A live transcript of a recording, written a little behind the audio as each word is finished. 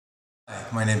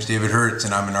My name's David Hertz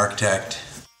and I'm an architect.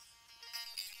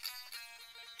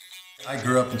 I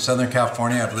grew up in Southern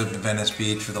California. I've lived in Venice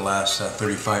Beach for the last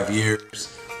 35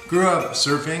 years. Grew up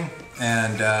surfing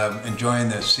and enjoying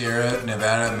the Sierra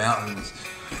Nevada mountains.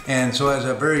 And so at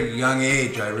a very young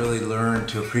age, I really learned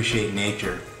to appreciate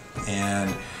nature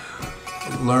and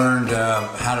learned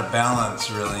how to balance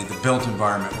really the built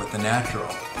environment with the natural.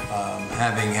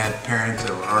 Having had parents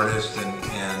that were artists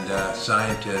and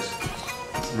scientists,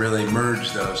 really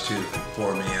merged those two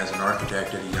for me as an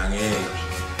architect at a young age.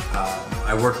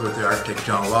 I worked with the architect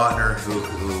John Lautner,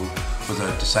 who was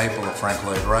a disciple of Frank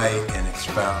Lloyd Wright and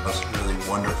espoused really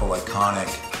wonderful, iconic,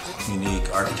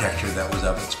 unique architecture that was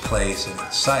of its place and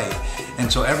its site.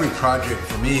 And so every project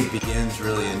for me begins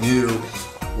really anew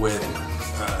with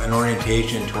an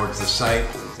orientation towards the site,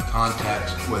 the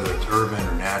context, whether it's urban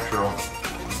or natural,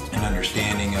 an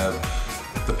understanding of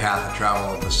the path of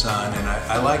travel of the sun. And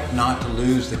I like not to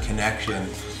lose the connection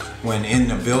when in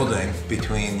the building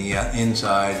between the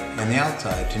inside and the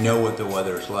outside, to know what the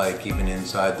weather is like even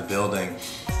inside the building,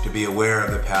 to be aware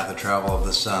of the path of travel of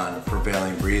the sun,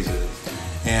 prevailing breezes,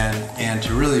 and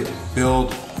to really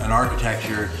build an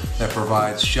architecture that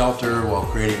provides shelter while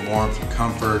creating warmth and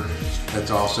comfort,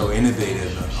 that's also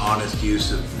innovative, an honest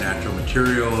use of natural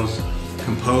materials,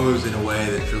 composed in a way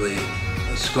that's really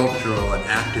sculptural and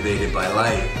activated by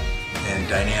light and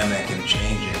dynamic and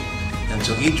changing. And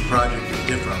so each project is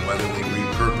different, whether we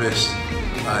repurpose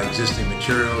existing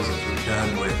materials as we've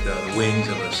done with the wings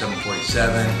of a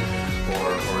 747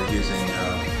 or using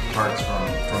parts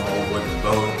from old wooden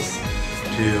boats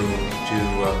to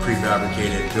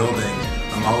prefabricated buildings.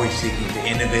 I'm always seeking to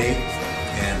innovate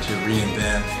and to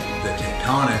reinvent the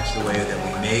tectonics, the way that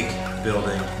we make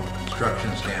buildings from a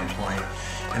construction standpoint.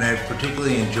 And I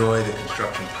particularly enjoy the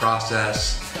construction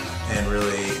process and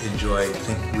really enjoy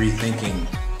rethinking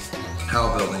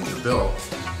how buildings are built.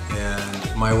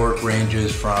 And my work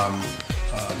ranges from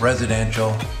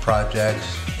residential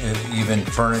projects, even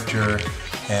furniture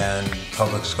and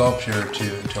public sculpture,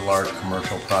 to large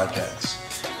commercial projects,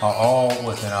 all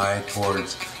with an eye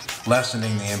towards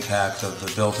lessening the impact of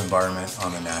the built environment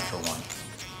on the natural one.